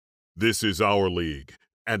This is our league,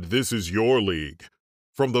 and this is your league.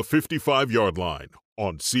 From the 55-yard line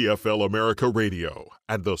on CFL America Radio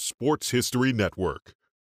and the Sports History Network.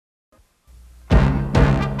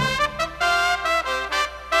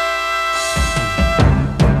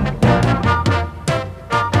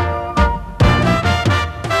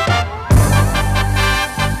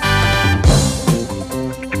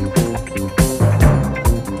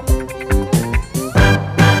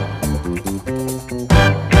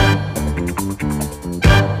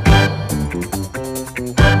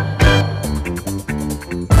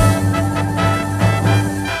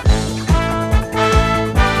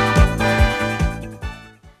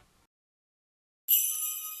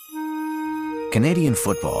 Canadian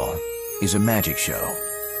football is a magic show,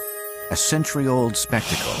 a century-old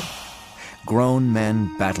spectacle, grown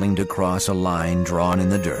men battling to cross a line drawn in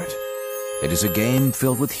the dirt. It is a game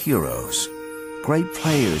filled with heroes, great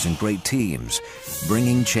players and great teams,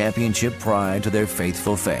 bringing championship pride to their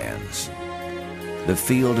faithful fans. The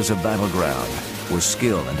field is a battleground where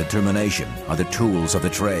skill and determination are the tools of the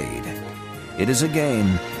trade. It is a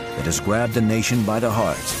game that has grabbed the nation by the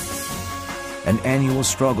heart. An annual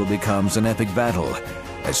struggle becomes an epic battle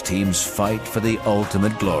as teams fight for the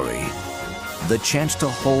ultimate glory, the chance to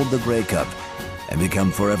hold the Grey Cup and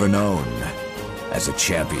become forever known as a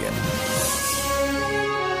champion.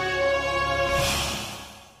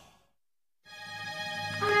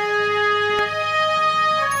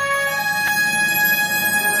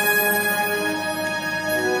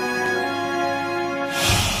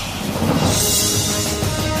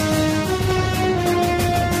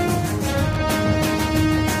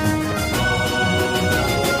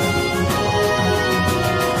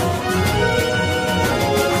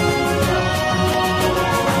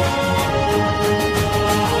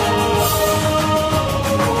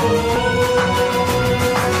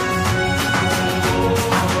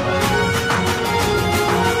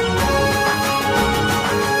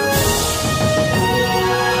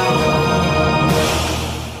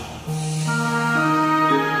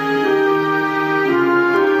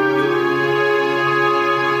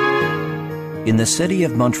 In the city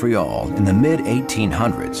of Montreal in the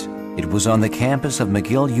mid-1800s, it was on the campus of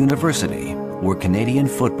McGill University where Canadian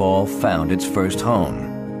football found its first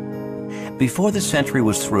home. Before the century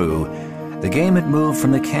was through, the game had moved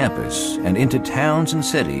from the campus and into towns and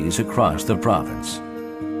cities across the province.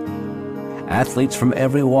 Athletes from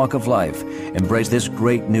every walk of life embraced this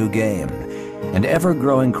great new game, and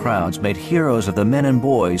ever-growing crowds made heroes of the men and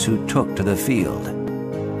boys who took to the field.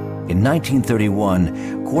 In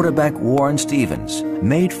 1931, quarterback Warren Stevens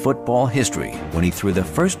made football history when he threw the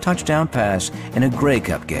first touchdown pass in a Grey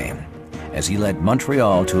Cup game, as he led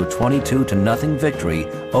Montreal to a 22-0 victory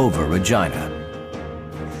over Regina.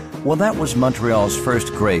 While that was Montreal's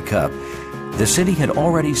first Grey Cup, the city had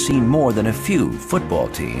already seen more than a few football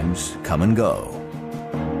teams come and go.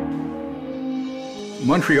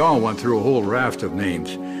 Montreal went through a whole raft of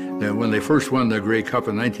names. When they first won the Grey Cup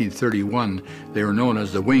in 1931, they were known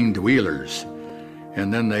as the Winged Wheelers.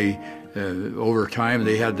 And then they, over time,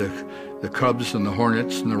 they had the Cubs and the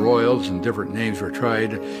Hornets and the Royals, and different names were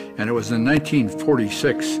tried. And it was in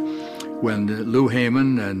 1946 when Lou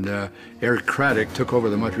Heyman and Eric Craddock took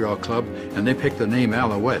over the Montreal club, and they picked the name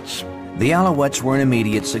Alouettes. The Alouettes were an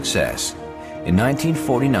immediate success. In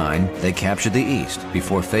 1949, they captured the East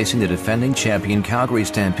before facing the defending champion Calgary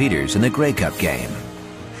Stampeders in the Grey Cup game.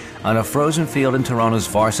 On a frozen field in Toronto's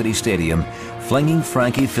Varsity Stadium, Flinging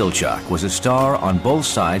Frankie Filchuk was a star on both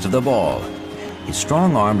sides of the ball. His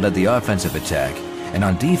strong arm led the offensive attack, and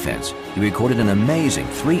on defense, he recorded an amazing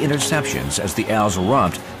 3 interceptions as the Als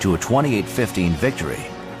romped to a 28-15 victory.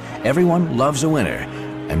 Everyone loves a winner,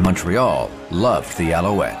 and Montreal loved the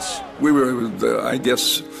Alouettes. We were, I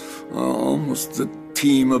guess, almost the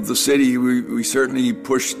team of the city. We certainly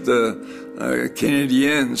pushed the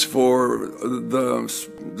Canadiens for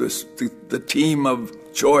the team of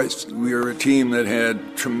choice. We were a team that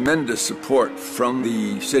had tremendous support from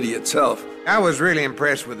the city itself. I was really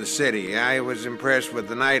impressed with the city. I was impressed with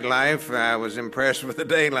the nightlife. I was impressed with the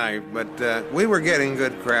day life. But we were getting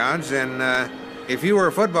good crowds, and if you were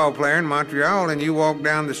a football player in Montreal and you walked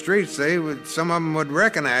down the streets, some of them would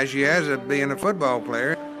recognize you as being a football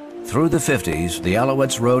player. Through the 50s, the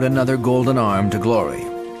Alouettes rode another golden arm to glory.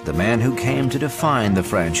 The man who came to define the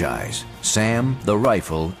franchise, Sam the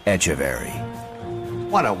Rifle Etcheverry.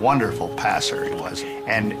 What a wonderful passer he was.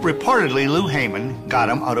 And reportedly, Lou Heyman got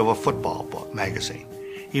him out of a football book magazine.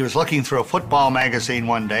 He was looking through a football magazine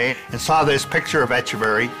one day and saw this picture of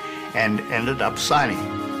Etcheverry and ended up signing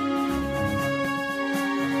him.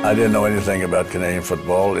 I didn't know anything about Canadian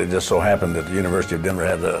football. It just so happened that the University of Denver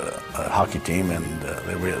had a hockey team, and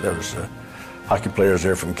there was hockey players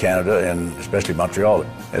there from Canada, and especially Montreal.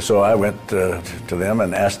 And so I went to them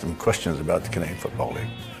and asked them questions about the Canadian Football League.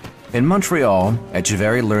 In Montreal,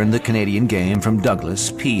 Etcheverry learned the Canadian game from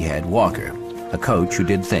Douglas P-Head Walker, a coach who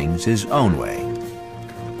did things his own way.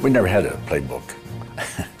 We never had a playbook.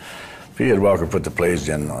 P-Head Walker put the plays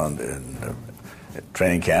in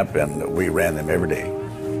training camp, and we ran them every day.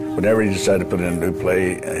 Whenever he decided to put in a new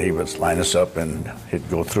play, he would line us up and he'd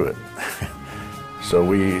go through it. So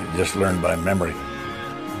we just learned by memory.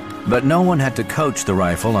 But no one had to coach the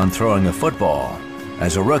Rifle on throwing a football.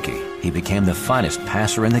 As a rookie, he became the finest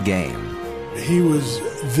passer in the game. He was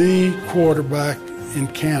the quarterback in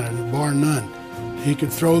Canada, bar none. He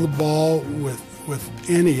could throw the ball with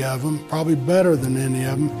any of them, probably better than any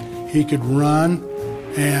of them. He could run,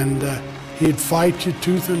 and he'd fight you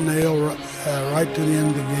tooth and nail right to the end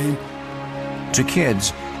of the game. To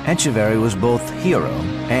kids, Etcheverry was both hero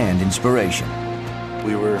and inspiration.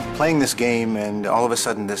 We were playing this game, and all of a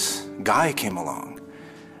sudden this guy came along.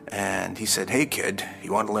 And he said, "Hey kid,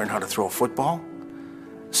 you want to learn how to throw a football?"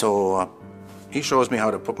 So he shows me how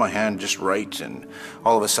to put my hand just right, and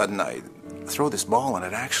all of a sudden I throw this ball, and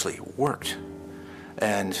it actually worked.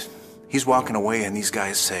 And he's walking away, and these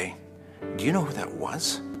guys say, "Do you know who that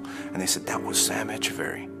was?" And they said, "That was Sam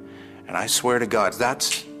Etcheverry." And I swear to God,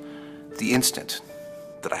 that's the instant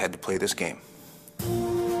that I had to play this game.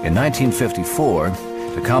 In 1954,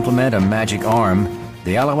 to complement a magic arm,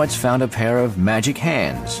 the Alouettes found a pair of magic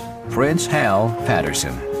hands, Prince Hal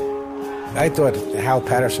Patterson. I thought Hal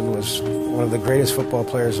Patterson was one of the greatest football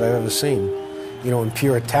players I've ever seen, in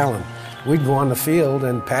pure talent. We'd go on the field,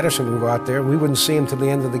 and Patterson would go out there. We wouldn't see him till the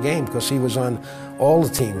end of the game because he was on all the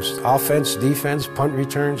teams, offense, defense, punt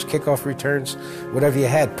returns, kickoff returns, whatever you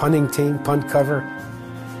had, punting team, punt cover.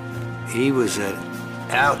 He was an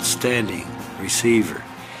outstanding receiver,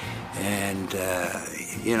 and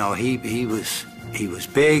he was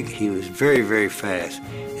big, he was very, very fast,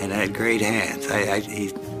 and had great hands.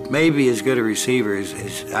 He's maybe as good a receiver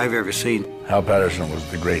as I've ever seen. Hal Patterson was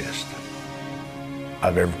the greatest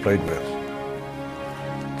I've ever played with.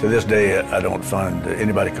 To this day, I don't find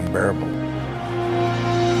anybody comparable.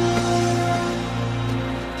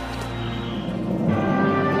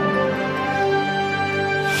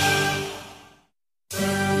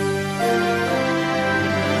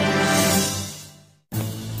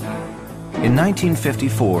 In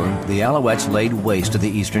 1954, the Alouettes laid waste to the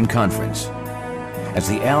Eastern Conference. As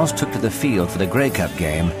the Owls took to the field for the Grey Cup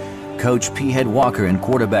game, Coach P-Head Walker and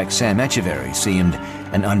quarterback Sam Etcheverry seemed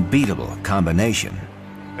an unbeatable combination.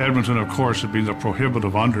 Edmonton, of course, had been the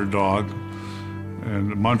prohibitive underdog,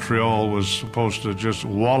 and Montreal was supposed to just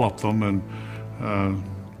wallop them. And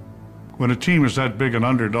when a team is that big an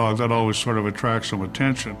underdog, that always sort of attracts some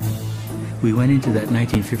attention. We went into that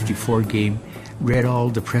 1954 game, read all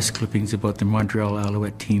the press clippings about the Montreal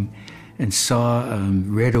Alouette team, and saw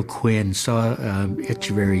Red O'Quinn, saw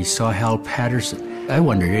Etcheverry, saw Hal Patterson. I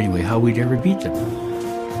wondered anyway how we'd ever beat them.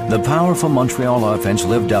 The powerful Montreal offense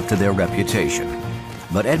lived up to their reputation,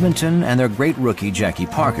 but Edmonton and their great rookie Jackie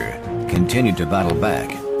Parker continued to battle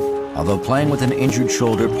back. Although playing with an injured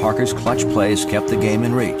shoulder, Parker's clutch plays kept the game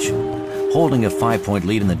in reach. Holding a 5-point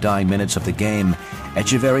lead in the dying minutes of the game,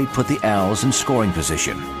 Etcheverry put the Owls in scoring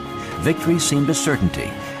position. Victory seemed a certainty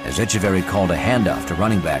as Etcheverry called a handoff to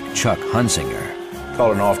running back Chuck Hunsinger.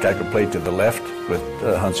 Called an off-tackle play to the left with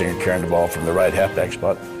Hunsinger carrying the ball from the right halfback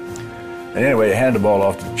spot. And anyway, I handed the ball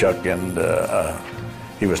off to Chuck, and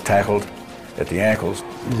he was tackled at the ankles.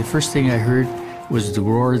 The first thing I heard was the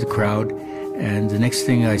roar of the crowd, and the next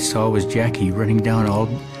thing I saw was Jackie running down all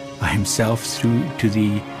by himself through to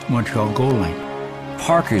the Montreal goal line.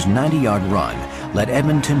 Parker's 90-yard run led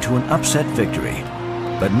Edmonton to an upset victory,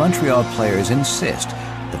 but Montreal players insist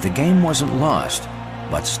that the game wasn't lost,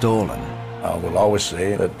 but stolen. I will always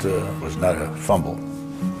say that it was not a fumble.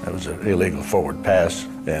 It was an illegal forward pass,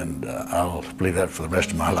 and I'll believe that for the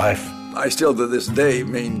rest of my life. I still to this day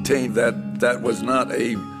maintain that that was not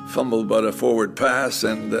a fumble but a forward pass,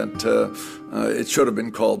 and that it should have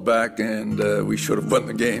been called back, and we should have won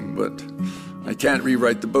the game, but I can't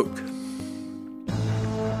rewrite the book.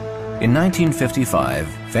 In 1955,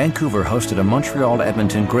 Vancouver hosted a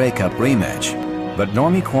Montreal-Edmonton Grey Cup rematch, but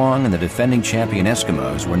Normie Kwong and the defending champion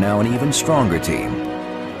Eskimos were now an even stronger team.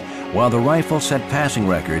 While the Rifle set passing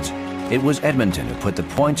records, it was Edmonton who put the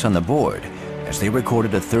points on the board as they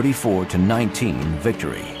recorded a 34-19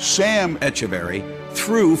 victory. Sam Etcheverry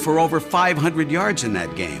threw for over 500 yards in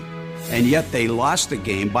that game, and yet they lost the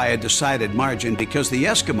game by a decided margin because the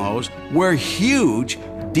Eskimos were huge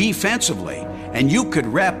defensively, and you could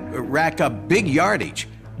rack up big yardage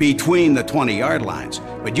between the 20-yard lines.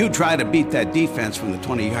 But you try to beat that defense from the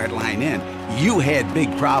 20-yard line in, you had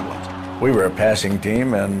big problems. We were a passing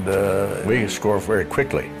team, and we could score very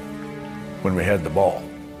quickly when we had the ball.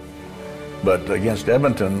 But against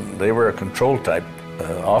Edmonton, they were a control-type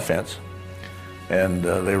offense, and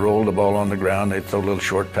they rolled the ball on the ground, they throw little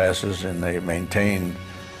short passes, and they maintained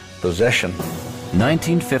possession.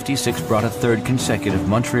 1956 brought a third consecutive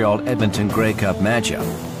Montreal-Edmonton Grey Cup matchup,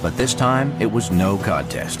 but this time it was no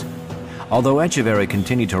contest. Although Etcheverry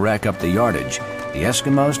continued to rack up the yardage, the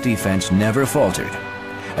Eskimos' defense never faltered.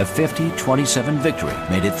 A 50-27 victory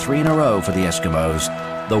made it 3 in a row for the Eskimos,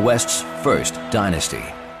 the West's first dynasty.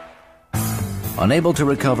 Unable to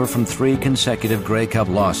recover from 3 consecutive Grey Cup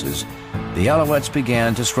losses, the Alouettes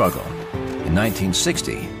began to struggle. In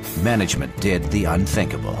 1960, management did the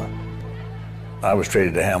unthinkable. I was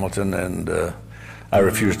traded to Hamilton, and I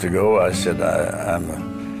refused to go. I said,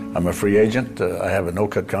 I'm a free agent. I have a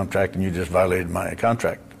no-cut contract, and you just violated my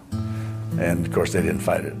contract. And, of course, they didn't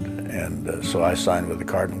fight it. And so I signed with the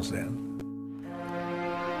Cardinals then.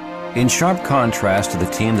 In sharp contrast to the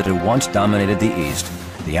team that had once dominated the East,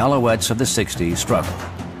 the Alouettes of the 60s struggled.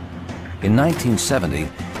 In 1970,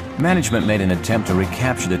 management made an attempt to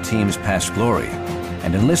recapture the team's past glory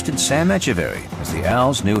and enlisted Sam Etcheverry as the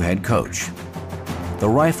Owls' new head coach. The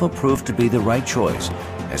Rifle proved to be the right choice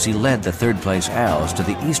as he led the third-place Owls to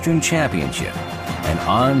the Eastern Championship and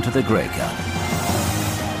on to the Grey Cup.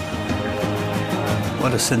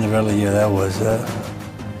 What a Cinderella year that was. The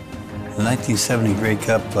 1970 Grey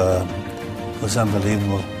Cup was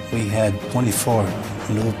unbelievable. We had 24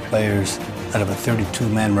 new players out of a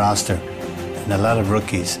 32-man roster and a lot of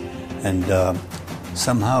rookies. And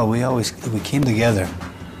somehow we came together.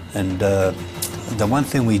 And the one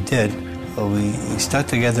thing we did, we stuck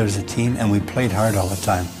together as a team and we played hard all the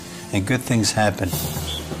time. And good things happened.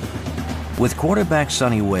 With quarterback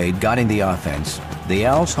Sonny Wade guiding the offense, the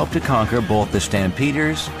Owls hoped to conquer both the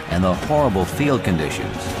Stampeders and the horrible field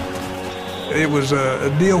conditions. It was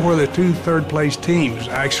a deal where the 2 third-place teams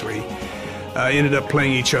actually ended up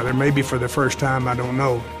playing each other, maybe for the first time, I don't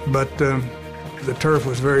know. But the turf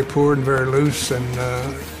was very poor and very loose, and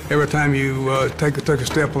every time you took a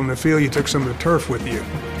step on the field, you took some of the turf with you.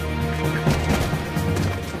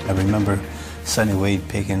 I remember Sonny Wade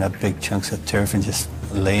picking up big chunks of turf and just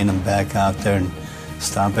laying them back out there and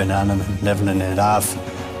stomping on them and leveling it off.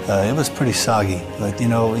 It was pretty soggy, but you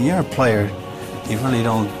know, when you're a player, you really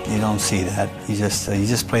don't see that. You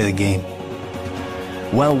just play the game.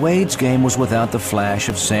 While Wade's game was without the flash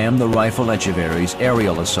of Sam the Rifle Etcheverry's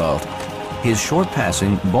aerial assault, his short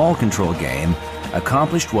passing, ball control game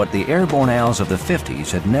accomplished what the airborne Owls of the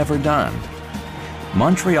 50s had never done.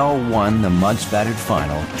 Montreal won the mud-spattered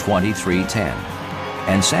final 23-10,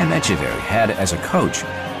 and Sam Etcheverry had, as a coach,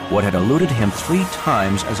 what had eluded him 3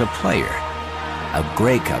 times as a player, a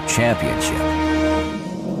Grey Cup championship.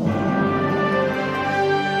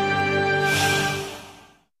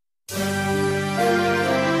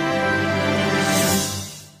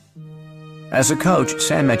 As a coach,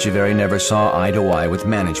 Sam Etcheverry never saw eye to eye with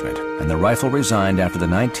management, and the Rifle resigned after the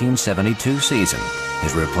 1972 season.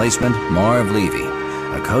 His replacement, Marv Levy,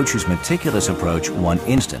 a coach whose meticulous approach won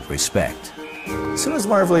instant respect. As soon as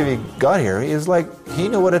Marv Levy got here, he was like, he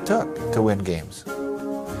knew what it took to win games.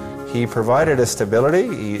 He provided a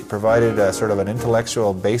stability, he provided a sort of an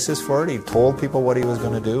intellectual basis for it. He told people what he was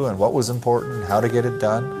going to do and what was important, how to get it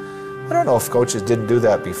done. I don't know if coaches didn't do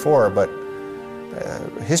that before, but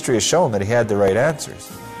history has shown that he had the right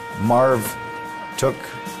answers. Marv took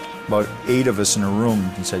about 8 of us in a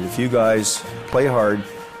room and said, if you guys play hard,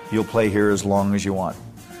 you'll play here as long as you want.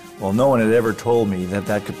 Well, no one had ever told me that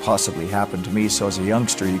that could possibly happen to me, so as a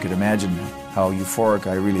youngster you could imagine how euphoric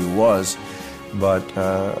I really was. But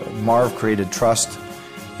Marv created trust,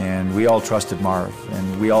 and we all trusted Marv,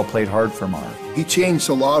 and we all played hard for Marv. He changed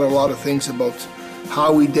a lot of things about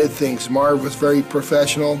how we did things. Marv was very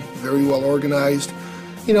professional, very well organized,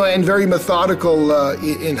 you know, and very methodical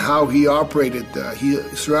in how he operated. He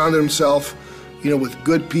surrounded himself, you know, with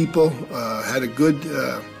good people, had a good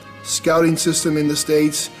scouting system in the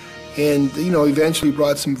States, and, you know, eventually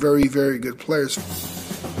brought some very, very good players.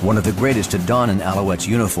 One of the greatest to don an Alouettes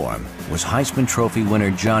uniform was Heisman Trophy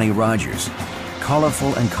winner Johnny Rodgers.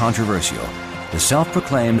 Colorful and controversial, the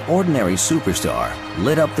self-proclaimed ordinary superstar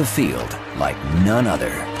lit up the field like none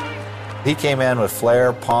other. He came in with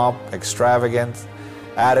flair, pomp, extravagance,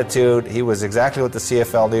 attitude. He was exactly what the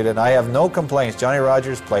CFL needed, and I have no complaints. Johnny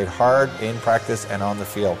Rodgers played hard in practice and on the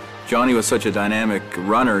field. Johnny was such a dynamic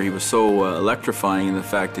runner. He was so electrifying in the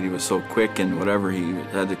fact that he was so quick and whatever. He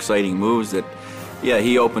had exciting moves that Yeah,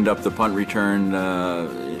 he opened up the punt return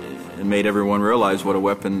and made everyone realize what a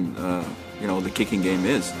weapon, the kicking game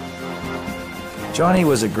is. Johnny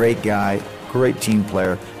was a great guy, great team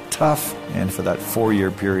player, tough, and for that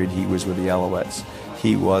 4-year period he was with the Alouettes,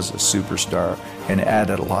 he was a superstar and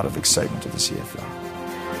added a lot of excitement to the CFL.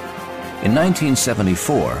 In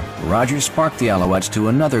 1974, Rogers sparked the Alouettes to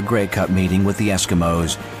another Grey Cup meeting with the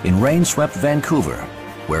Eskimos in rain-swept Vancouver,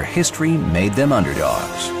 where history made them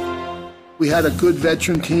underdogs. We had a good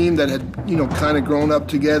veteran team that had, kind of grown up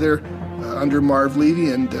together under Marv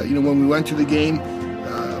Levy, and when we went to the game,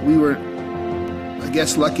 we were, I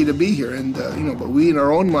guess, lucky to be here, and but we in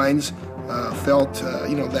our own minds felt,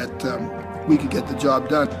 that we could get the job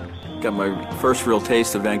done. Got my first real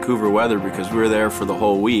taste of Vancouver weather because we were there for the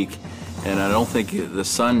whole week. And I don't think the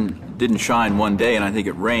sun didn't shine one day, and I think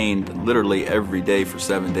it rained literally every day for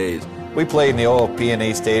 7 days. We played in the old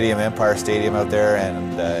P&A Stadium, Empire Stadium out there,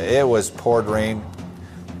 and it was poured rain.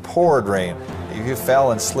 If you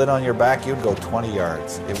fell and slid on your back, you'd go 20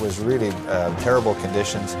 yards. It was really terrible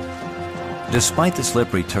conditions. Despite the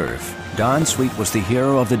slippery turf, Don Sweet was the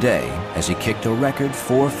hero of the day as he kicked a record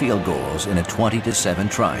 4 field goals in a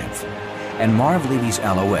 20-7 triumph. And Marv Levy's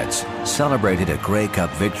Alouettes celebrated a Grey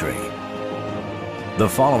Cup victory. The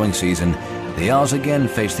following season, the Owls again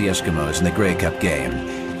faced the Eskimos in the Grey Cup game.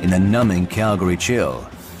 In the numbing Calgary chill,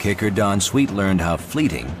 kicker Don Sweet learned how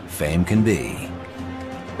fleeting fame can be.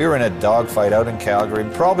 We were in a dogfight out in Calgary,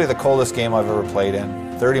 probably the coldest game I've ever played in.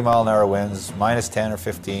 30-mile-an-hour winds, minus 10 or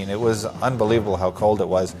 15. It was unbelievable how cold it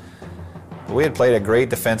was. But we had played a great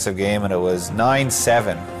defensive game, and it was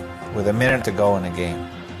 9-7 with a minute to go in the game.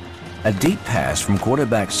 A deep pass from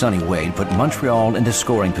quarterback Sonny Wade put Montreal into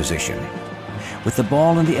scoring position. With the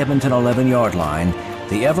ball on the Edmonton 11-yard line,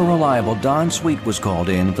 the ever-reliable Don Sweet was called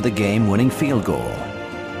in for the game-winning field goal.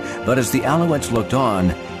 But as the Alouettes looked on,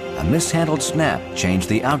 a mishandled snap changed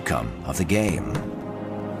the outcome of the game.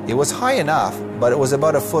 It was high enough, but it was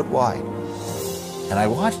about a foot wide. And I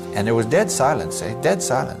watched, and there was dead silence, dead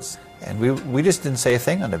silence. And we just didn't say a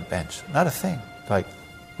thing on the bench, not a thing. Like,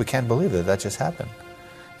 we can't believe that just happened.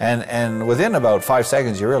 And within about 5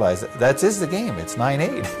 seconds, you realize that is the game. It's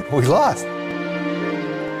 9-8. We lost.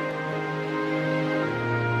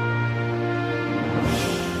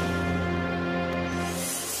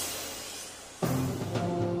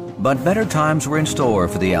 But better times were in store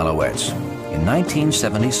for the Alouettes. In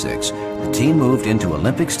 1976, the team moved into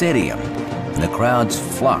Olympic Stadium, and the crowds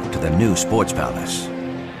flocked to the new Sports Palace.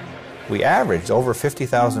 We averaged over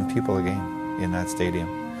 50,000 people a game in that stadium.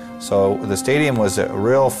 So the stadium was a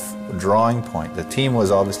real drawing point. The team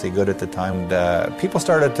was obviously good at the time. People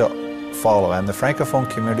started to follow, and the Francophone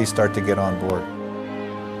community started to get on board.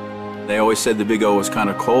 They always said the Big O was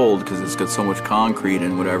kind of cold because it's got so much concrete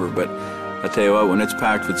and whatever, but I tell you what, when it's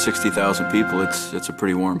packed with 60,000 people, it's a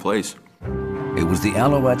pretty warm place. It was the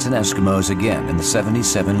Alouettes and Eskimos again in the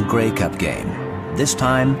 '77 Grey Cup game, this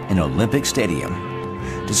time in Olympic Stadium.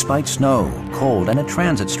 Despite snow, cold, and a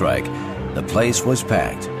transit strike, the place was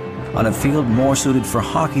packed. On a field more suited for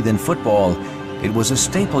hockey than football, it was a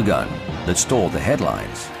staple gun that stole the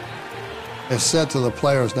headlines. I said to the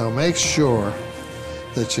players, now make sure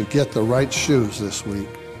that you get the right shoes this week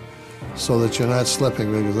so that you're not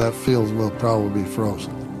slipping, because that field will probably be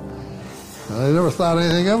frozen. And I never thought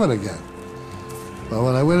anything of it again. But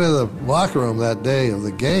when I went into the locker room that day of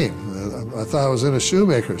the game, I thought I was in a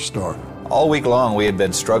shoemaker's store. All week long we had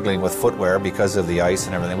been struggling with footwear because of the ice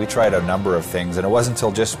and everything. We tried a number of things, and it wasn't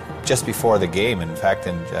until just before the game, in fact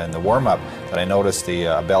in the warm-up, that I noticed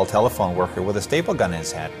the Bell telephone worker with a staple gun in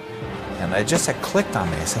his hand. And it just had clicked on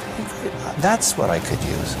me. I said, hey, that's what I could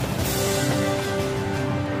use.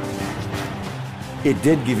 It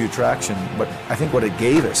did give you traction, but I think what it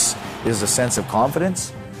gave us is a sense of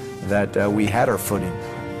confidence that we had our footing.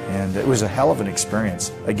 And it was a hell of an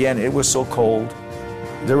experience. Again, it was so cold.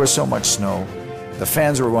 There was so much snow. The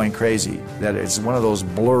fans were going crazy that it's one of those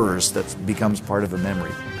blurs that becomes part of a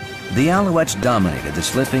memory. The Alouettes dominated the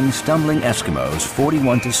slipping, stumbling Eskimos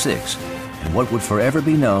 41-6 in what would forever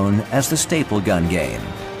be known as the staple gun game.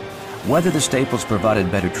 Whether the staples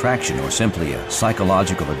provided better traction or simply a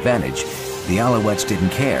psychological advantage, the Alouettes didn't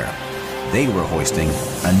care. They were hoisting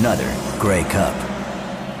another Grey Cup.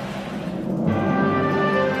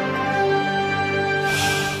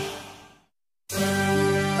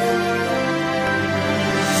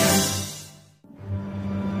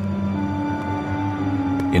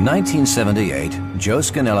 In 1978, Joe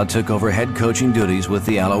Scannella took over head coaching duties with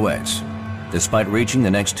the Alouettes. Despite reaching the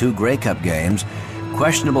next 2 Grey Cup games,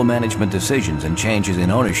 questionable management decisions and changes in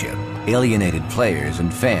ownership alienated players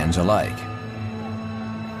and fans alike.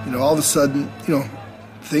 All of a sudden,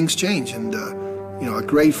 things change, and a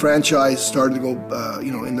great franchise started to go,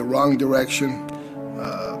 in the wrong direction.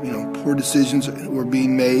 Poor decisions were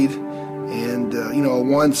being made, and a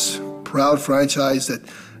once proud franchise that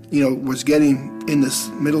was getting in this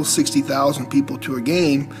middle 60,000 people to a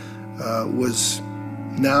game was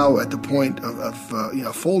now at the point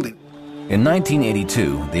of folding. In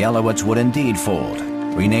 1982, the Alouettes would indeed fold.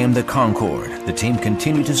 Renamed the Concord, the team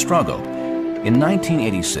continued to struggle. In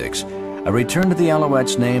 1986, a return to the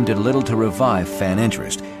Alouettes name did little to revive fan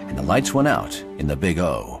interest, and the lights went out in the Big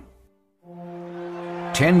O.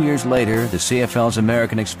 10 years later, the CFL's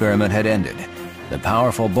American experiment had ended. The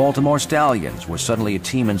powerful Baltimore Stallions were suddenly a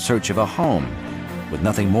team in search of a home. With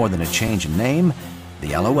nothing more than a change in name, the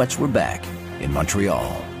Alouettes were back in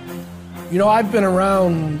Montreal. I've been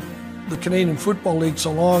around the Canadian Football League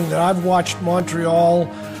so long that I've watched Montreal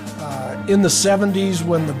in the 70s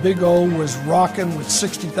when the Big O was rocking with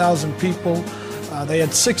 60,000 people. They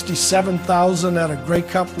had 67,000 at a Grey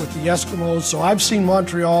Cup with the Eskimos, so I've seen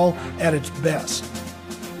Montreal at its best.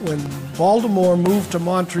 When Baltimore moved to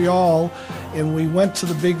Montreal and we went to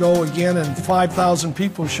the Big O again and 5,000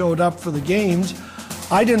 people showed up for the games,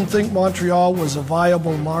 I didn't think Montreal was a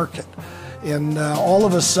viable market. And all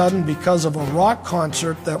of a sudden, because of a rock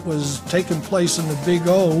concert that was taking place in the Big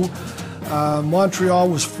O, Montreal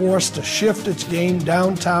was forced to shift its game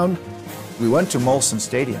downtown. We went to Molson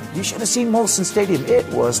Stadium. You should have seen Molson Stadium.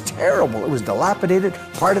 It was terrible. It was dilapidated,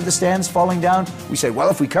 part of the stands falling down. We said, well,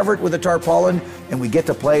 if we cover it with a tarpaulin and we get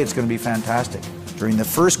to play, it's going to be fantastic. During the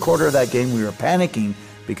first quarter of that game, we were panicking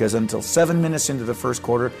because until 7 minutes into the first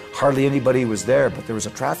quarter, hardly anybody was there, but there was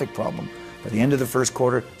a traffic problem. By the end of the first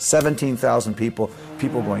quarter, 17,000 people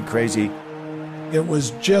going crazy. It was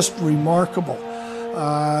just remarkable.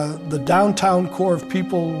 The downtown core of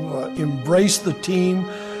people embraced the team.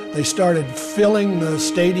 They started filling the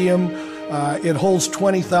stadium. It holds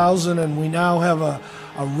 20,000, and we now have a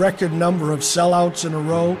record number of sellouts in a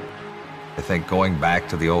row. I think going back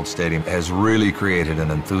to the old stadium has really created an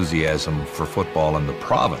enthusiasm for football in the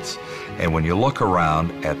province. And when you look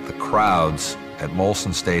around at the crowds at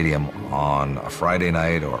Molson Stadium on a Friday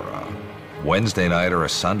night or a Wednesday night or a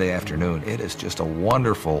Sunday afternoon, it is just a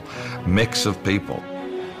wonderful mix of people.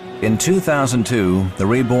 In 2002, the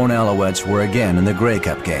reborn Alouettes were again in the Grey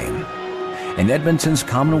Cup game. In Edmonton's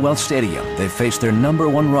Commonwealth Stadium, they faced their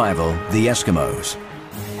 #1 rival, the Eskimos.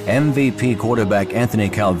 MVP quarterback Anthony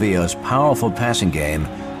Calvillo's powerful passing game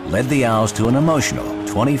led the Owls to an emotional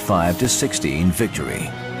 25-16 victory.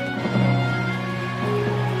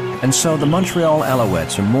 And so the Montreal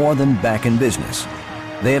Alouettes are more than back in business.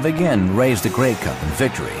 They have again raised the Grey Cup in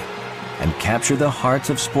victory and captured the hearts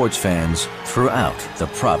of sports fans throughout the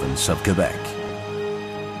province of Quebec.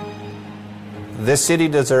 This city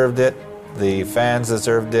deserved it. The fans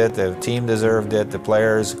deserved it. The team deserved it. The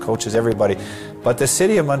players, coaches, everybody. But the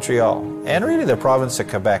city of Montreal, and really the province of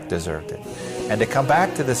Quebec, deserved it. And to come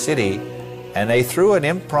back to the city, and they threw an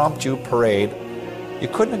impromptu parade, you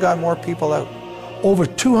couldn't have got more people out. Over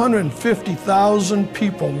 250,000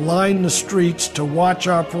 people lined the streets to watch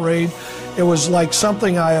our parade. It was like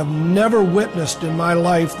something I have never witnessed in my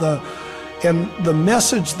life. And the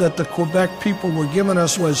message that the Quebec people were giving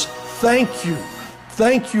us was, thank you.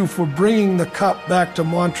 Thank you for bringing the cup back to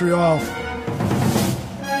Montreal.